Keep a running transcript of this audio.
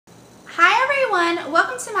everyone,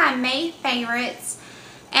 welcome to my May favorites.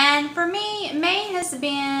 And for me, May has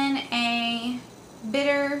been a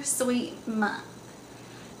bittersweet month.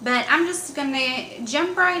 But I'm just going to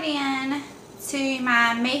jump right in to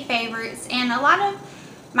my May favorites. And a lot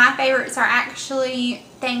of my favorites are actually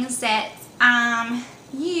things that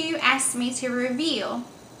you asked me to review.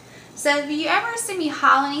 So if you ever see me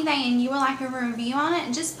haul anything and you would like a review on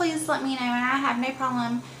it, just please let me know, and I have no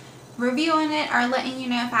problem reviewing it or letting you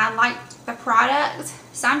know if I liked the product.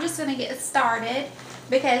 So I'm just going to get started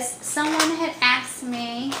because someone had asked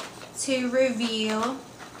me to review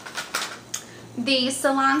the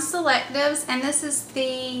Salon Selectives, and this is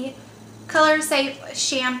the Color Safe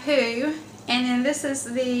shampoo, and then this is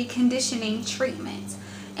the conditioning treatment.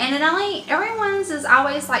 And everyone's is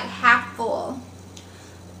always like half full.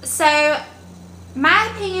 So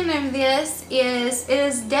my opinion of this is it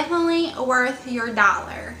is definitely worth your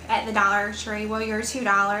 $1 at the Dollar Tree. Well, your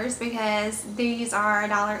 $2 because these are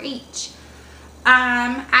 $1 each.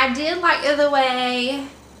 I did like the way,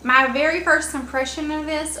 my very first impression of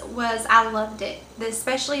this was I loved it,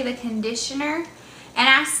 especially the conditioner, and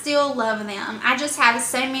I still love them. I just have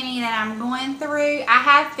so many that I'm going through. I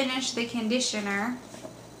have finished the conditioner,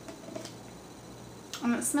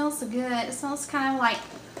 and it smells so good. It smells kind of like,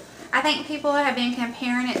 I think people have been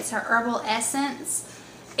comparing it to herbal essence.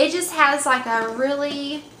 It just has like a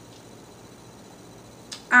really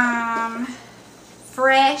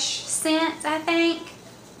fresh scent, I think.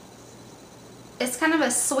 It's kind of a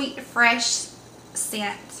sweet, fresh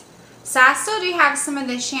scent. So I still do have some of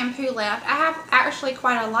the shampoo left. I have actually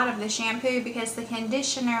quite a lot of the shampoo because the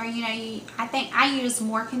conditioner, you know, I think I use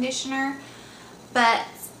more conditioner, but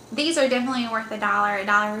these are definitely worth $1 at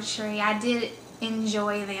Dollar Tree. I did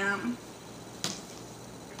enjoy them.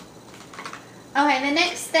 Okay, the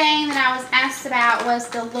next thing that I was asked about was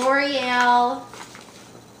the Loreal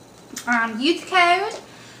youth code.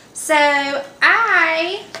 So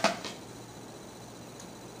I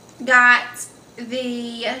got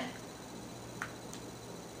the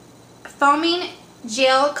foaming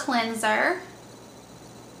gel cleanser,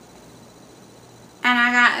 and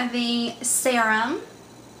I got the serum,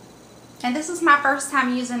 and this is my first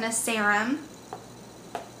time using a serum.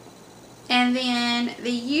 And then the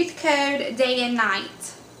Youth Code Day and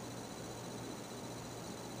Night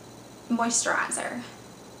moisturizer.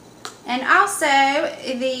 And also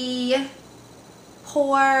the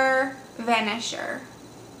Pore Vanisher.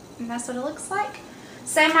 And that's what it looks like.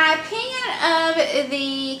 So my opinion of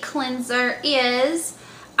the cleanser is,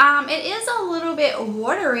 it is a little bit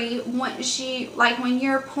watery once when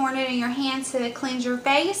you're pouring it in your hand to cleanse your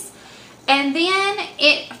face. And then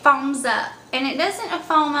it foams up. And it doesn't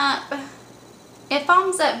foam up, it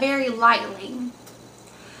foams up very lightly.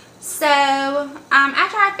 So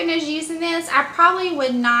after I finish using this, I probably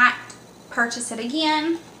would not purchase it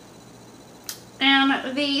again.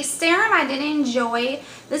 And the serum I did enjoy.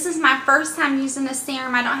 This is my first time using the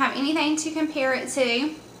serum. I don't have anything to compare it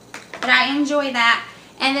to, but I enjoy that.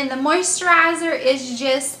 And then the moisturizer is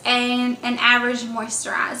just an average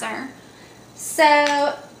moisturizer. So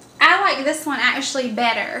I like this one actually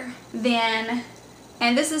better than,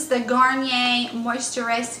 and this is the Garnier Moisture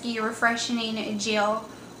Rescue Refreshing Gel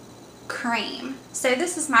Cream. So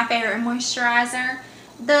this is my favorite moisturizer.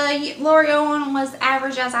 The L'Oreal one was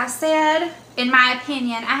average, as I said, in my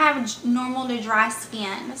opinion. I have normal to dry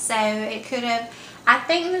skin, so it could have, I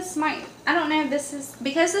think this might, I don't know if this is,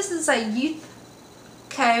 because this is a youth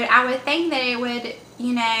code, I would think that it would,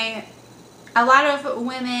 you know, a lot of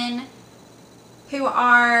women who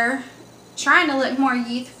are trying to look more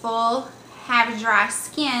youthful have dry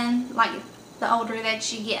skin, like the older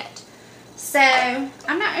that you get. So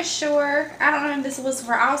I'm not sure, I don't know if this was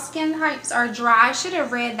for all skin types or dry. I should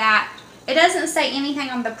have read that. It doesn't say anything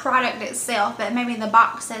on the product itself, but maybe the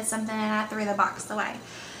box said something and I threw the box away.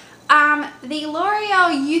 The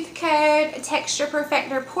L'Oreal Youth Code Texture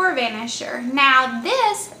Perfector Pore Vanisher. Now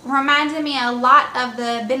this reminded me a lot of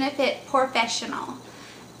the Benefit Professional.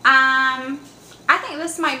 I think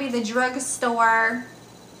this might be the drugstore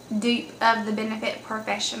dupe of the Benefit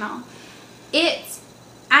Professional.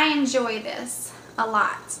 I enjoy this a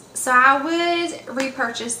lot, so I would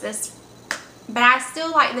repurchase this, but I still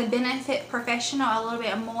like the Benefit Professional a little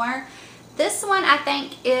bit more. This one I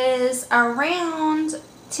think is around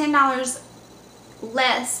 $10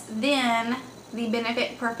 less than the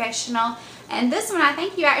Benefit Professional, and this one I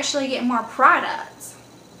think you actually get more products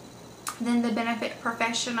than the Benefit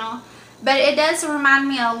Professional. But it does remind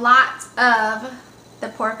me a lot of the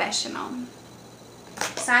Professional.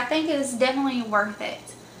 So I think it is definitely worth it.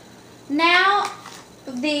 Now,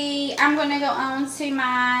 I'm going to go on to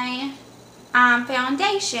my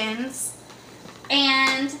foundations.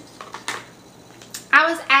 And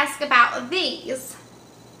I was asked about these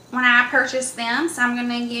when I purchased them, so I'm going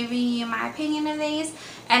to give you my opinion of these.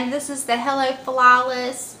 And this is the Hello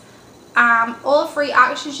Flawless Oil-Free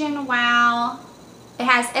Oxygen Wow. It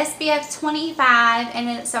has SPF 25 and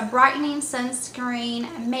it's a brightening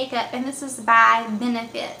sunscreen makeup, and this is by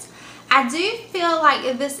Benefit. I do feel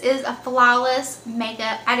like this is a flawless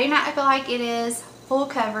makeup. I do not feel like it is full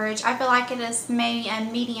coverage. I feel like it is maybe a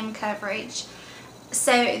medium coverage.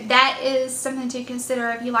 So that is something to consider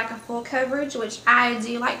if you like a full coverage, which I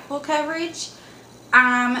do like full coverage.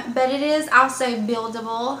 But it is also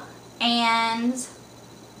buildable, and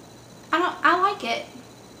I like it.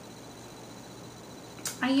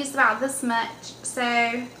 I use about this much,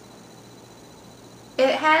 so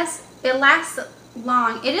it lasts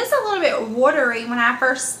long. It is a little bit watery when I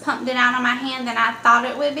first pumped it out on my hand than I thought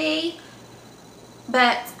it would be,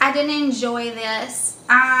 but I did enjoy this.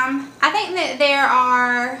 I think that there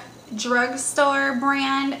are drugstore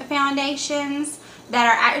brand foundations that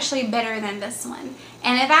are actually better than this one,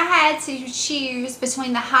 and if I had to choose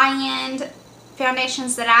between the high-end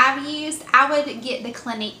foundations that I've used, I would get the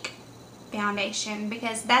Clinique foundation,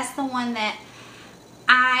 because that's the one that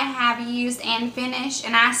I have used and finished,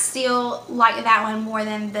 and I still like that one more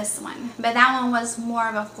than this one. But that one was more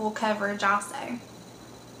of a full coverage also.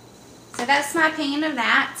 So that's my opinion of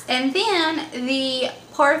that. And then the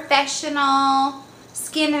Professional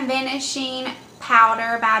Skin Vanishing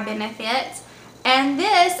Powder by Benefit. And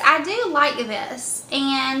this, I do like this,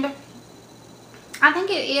 and I think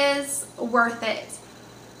it is worth it.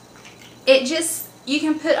 It just, you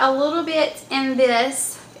can put a little bit in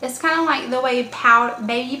this. It's kind of like the way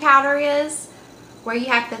baby powder is, where you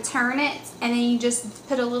have to turn it and then you just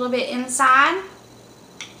put a little bit inside.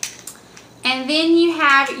 And then you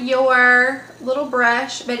have your little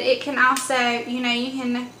brush, but it can also, you know, you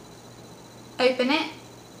can open it.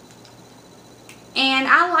 And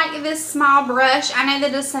I like this small brush. I know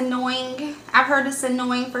that it's annoying. I've heard it's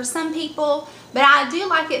annoying for some people, but I do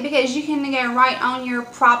like it because you can go right on your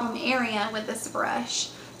problem area with this brush.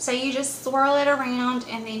 So you just swirl it around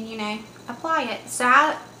and then, you know, apply it. So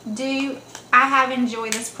I have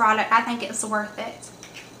enjoyed this product. I think it's worth it.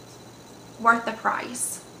 Worth the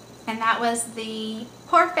price. And that was the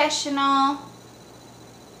Professional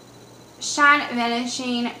Shine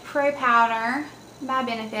Vanishing Pro Powder by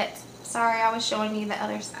Benefit. Sorry, I was showing you the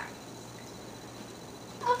other side.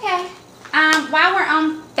 Okay. While we're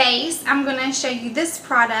on face, I'm going to show you this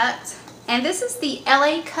product. And this is the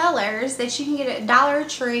LA Colors that you can get at Dollar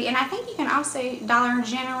Tree. And I think you can also Dollar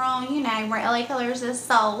General, you know, where LA Colors is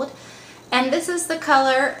sold. And this is the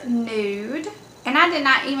color Nude. And I did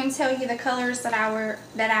not even tell you the colors that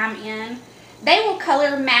I'm in. They will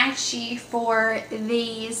color match you for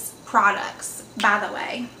these products, by the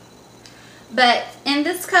way. But in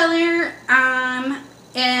this color, I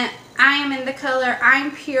am in the color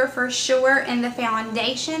I'm Pure for Sure in the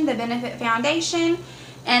foundation, the Benefit foundation.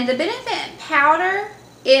 And the Benefit powder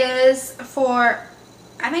is for,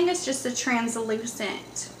 I think it's just a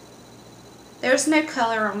translucent. There's no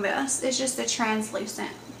color on this. It's just a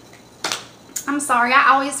translucent. I'm sorry, I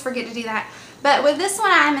always forget to do that. But with this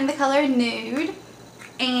one, I'm in the color Nude.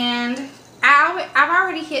 And I've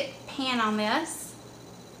already hit pan on this.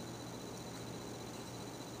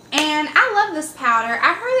 And I love this powder.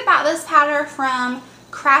 I heard about this powder from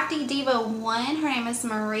Crafty Diva 1. Her name is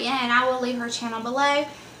Maria, and I will leave her channel below.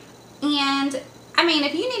 And I mean,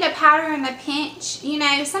 if you need a powder in a pinch, you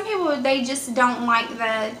know, some people, they just don't like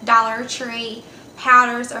the Dollar Tree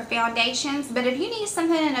powders or foundations. But if you need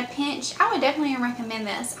something in a pinch, I would definitely recommend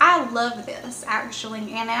this. I love this,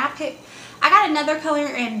 actually. And I got another color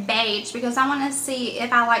in beige because I want to see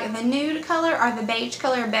if I like the nude color or the beige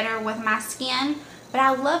color better with my skin. But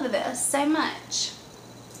I love this so much.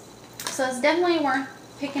 So it's definitely worth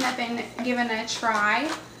picking up and giving it a try.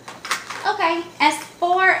 Okay, as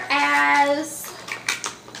far as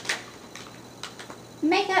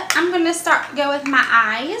makeup, I'm going to go with my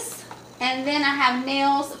eyes. And then I have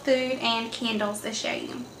nails, food, and candles to show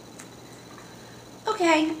you.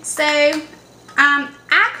 Okay, so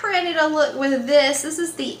I created a look with this. This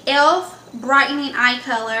is the e.l.f. Brightening Eye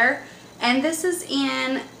Color. And this is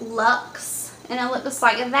in Luxe. And it looks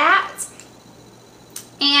like that.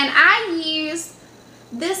 And I use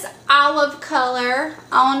this olive color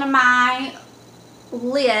on my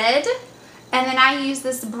lid. And then I use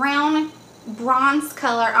this brown bronze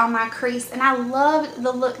color on my crease. And I love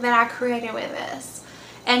the look that I created with this.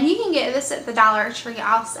 And you can get this at the Dollar Tree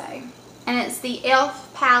also. And it's the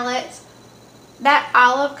e.l.f. palette. That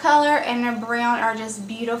olive color and the brown are just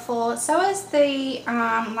beautiful. So is the,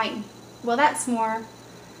 well, that's more...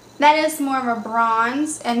 that is more of a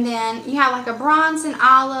bronze. And then you have like a bronze and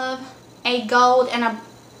olive, a gold, and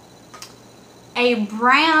a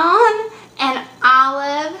brown and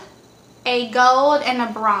olive, a gold, and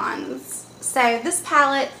a bronze. So this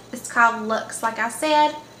palette is called Looks, like I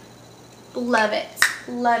said. Love it.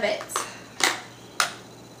 Love it.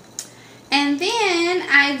 And then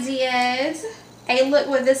I did a look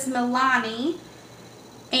with this Milani.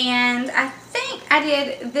 And I think I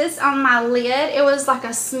did this on my lid. It was like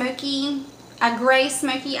a gray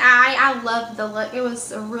smoky eye. I loved the look. It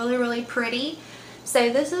was really, really pretty. So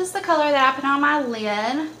this is the color that I put on my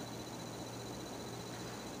lid.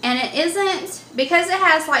 And it isn't, because it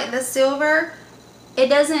has like the silver, it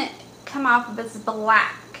doesn't come off as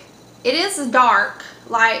black. It is dark,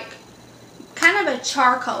 like kind of a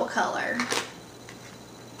charcoal color.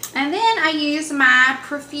 And then I use my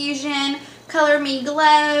Profusion Color Me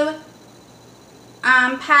Glow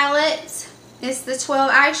palette. It's the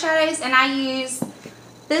 12 eyeshadows, and I use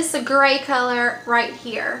this gray color right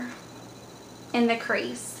here in the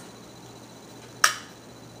crease.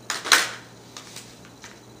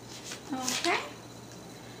 Okay.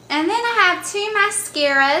 And then I have two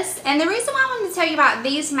mascaras, and the reason why I wanted to tell you about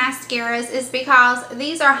these mascaras is because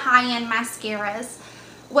these are high-end mascaras,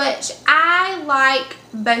 which I like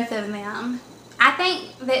both of them. I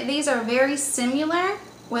think that these are very similar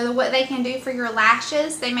with what they can do for your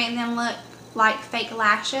lashes. They make them look like fake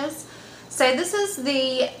lashes. So this is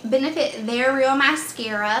the Benefit They're Real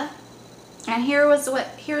mascara, and here's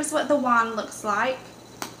what the wand looks like.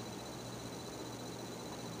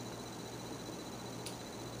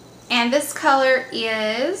 And this color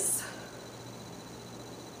is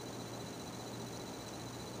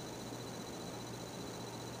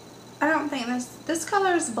I don't think this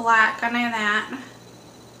color is black. I know that.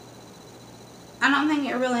 I don't think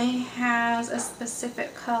it really has a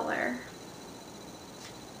specific color.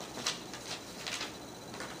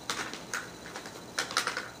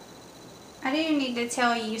 I do need to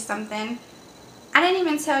tell you something. I didn't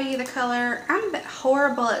even tell you the color. I'm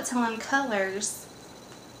horrible at telling colors.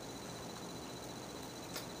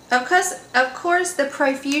 Of course, the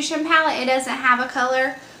Profusion palette, it doesn't have a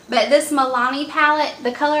color, but this Milani palette,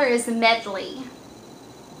 the color is Medley.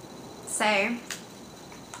 So,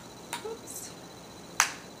 oops.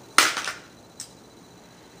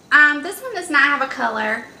 This one does not have a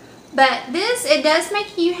color, but this, it does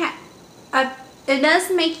make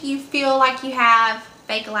you feel like you have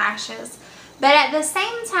fake lashes. But at the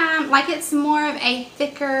same time, like, it's more of a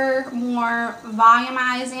thicker, more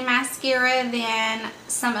volumizing mascara than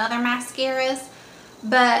some other mascaras.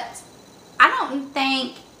 But I don't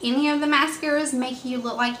think any of the mascaras make you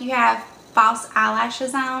look like you have false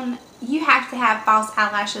eyelashes on. You have to have false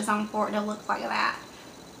eyelashes on for it to look like that.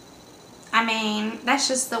 I mean, that's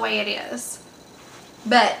just the way it is.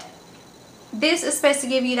 But this is supposed to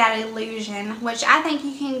give you that illusion, which I think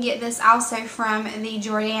you can get this also from the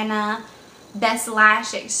Jordana Best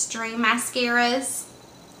Lash Extreme mascaras.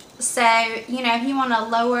 So, you know, if you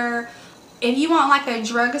want if you want like a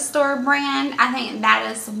drugstore brand, I think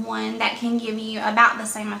that is one that can give you about the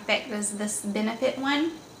same effect as this Benefit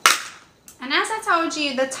one. And as I told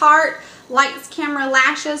you, the Tarte Lights Camera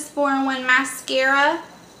Lashes 4-in-1 mascara,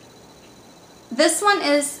 this one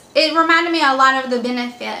it reminded me a lot of the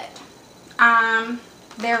Benefit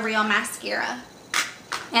They're Real mascara.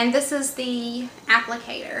 And this is the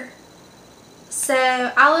applicator.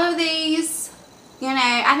 So all of these, you know,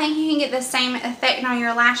 I think you can get the same effect on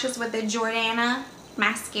your lashes with the Jordana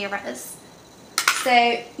mascaras. So,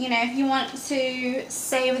 you know, if you want to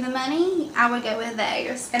save the money, I would go with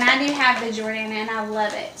those. And I do have the Jordana and I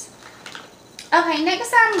love it. Okay,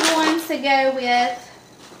 next I'm going to go with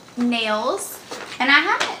nails. And I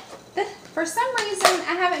haven't, for some reason,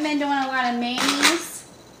 I haven't been doing a lot of manis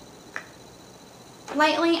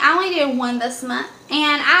lately. I only did one this month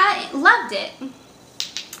and I loved it.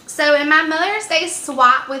 So in my Mother's Day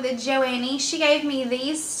swap with Joanne, she gave me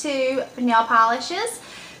these two nail polishes.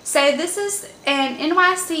 So this is an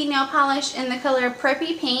NYC nail polish in the color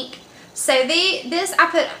Preppy Pink. So this I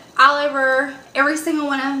put all over every single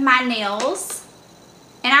one of my nails.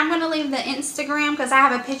 And I'm going to leave the Instagram because I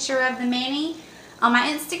have a picture of the mani on my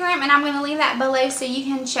Instagram. And I'm going to leave that below so you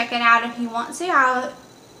can check it out if you want to.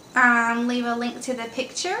 I'll leave a link to the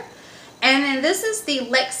picture. And then this is the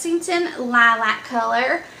Lexington Lilac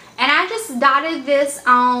color. And I just dotted this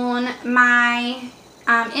on my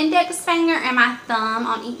index finger and my thumb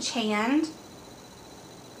on each hand.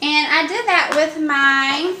 And I did that with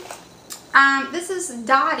my, this is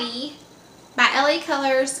Dottie by LA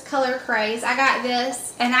Colors Color Craze. I got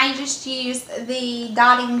this and I just used the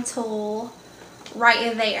dotting tool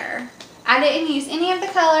right there. I didn't use any of the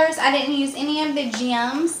colors. I didn't use any of the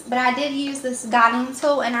gems, but I did use this dotting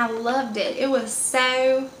tool and I loved it. It was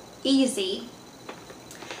so easy.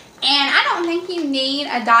 And I don't think you need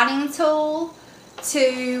a dotting tool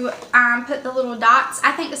to put the little dots.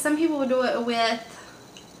 I think some people will do it with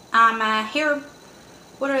hair,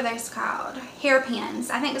 what are those called? Hairpins.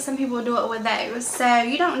 I think some people will do it with those. So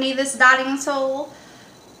you don't need this dotting tool.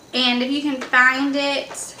 And if you can find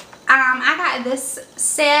it, I got this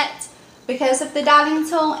set because of the dotting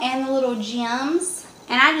tool and the little gems.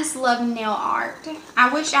 And I just love nail art.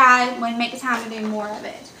 I wish I would make time to do more of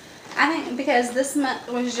it. I think because this month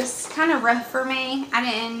was just kind of rough for me.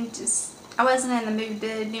 I wasn't in the mood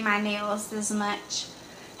to do my nails this much.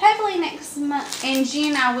 Hopefully next month in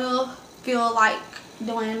June I will feel like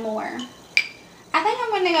doing more. I think I'm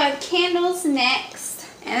going to go with candles next.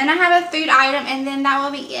 And then I have a food item and then that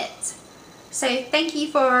will be it. So thank you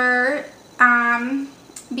for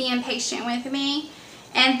being patient with me.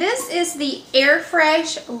 And this is the Air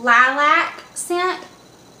Fresh Lilac scent.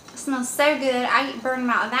 It smells so good. I burned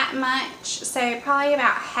about that much. So probably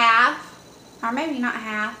about half, or maybe not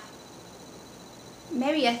half,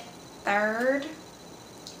 maybe a third,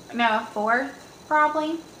 no, a fourth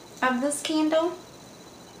probably of this candle.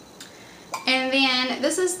 And then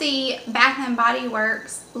this is the Bath & Body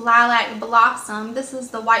Works Lilac Blossom. This is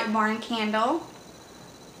the White Barn candle.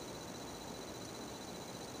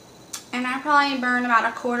 And I probably burned about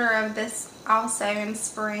a quarter of this also in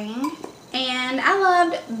spring. And I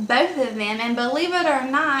loved both of them. And believe it or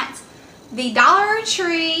not, the Dollar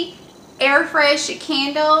Tree Air Fresh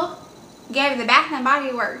candle gave the Bath &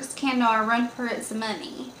 Body Works candle a run for its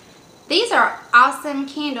money. These are awesome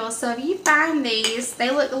candles. So if you find these, they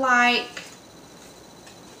look like,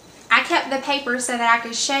 I kept the paper so that I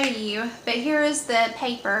could show you. But here is the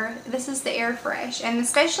paper. This is the Air Fresh. And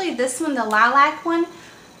especially this one, the lilac one.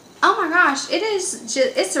 Oh my gosh, it is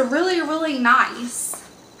just, it's a really, really nice.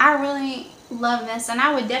 I really love this, and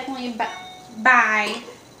I would definitely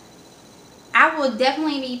I will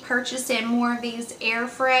definitely be purchasing more of these Air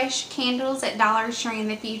Fresh candles at Dollar Tree in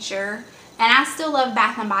the future. And I still love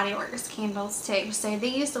Bath & Body Works candles too. So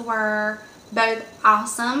these were both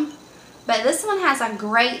awesome. But this one has a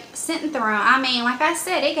great scent through. I mean, like I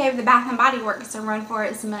said, it gave the Bath & Body Works a run for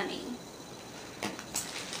its money.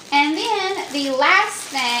 And then the last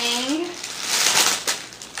thing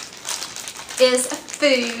is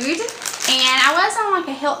food. And I was on like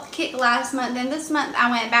a health kick last month, and this month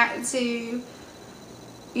I went back to,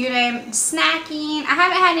 you know, snacking. I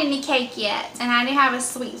haven't had any cake yet, and I do have a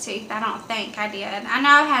sweet tooth. I don't think I did. I know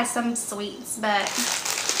I've had some sweets, but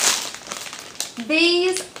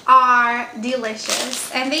these are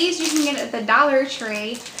delicious. And these you can get at the Dollar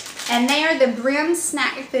Tree. And they are the Brim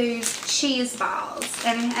Snack Foods cheese balls.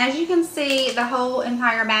 And as you can see, the whole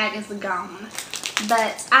entire bag is gone.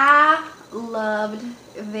 But I loved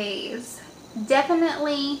these.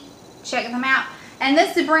 Definitely check them out. And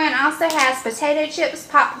this brand also has potato chips,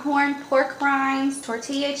 popcorn, pork rinds,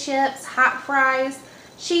 tortilla chips, hot fries,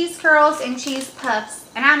 cheese curls, and cheese puffs.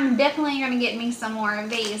 And I'm definitely going to get me some more of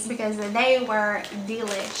these because they were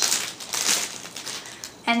delish.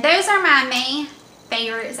 And those are my main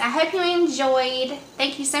favorites. I hope you enjoyed.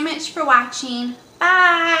 Thank you so much for watching.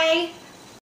 Bye!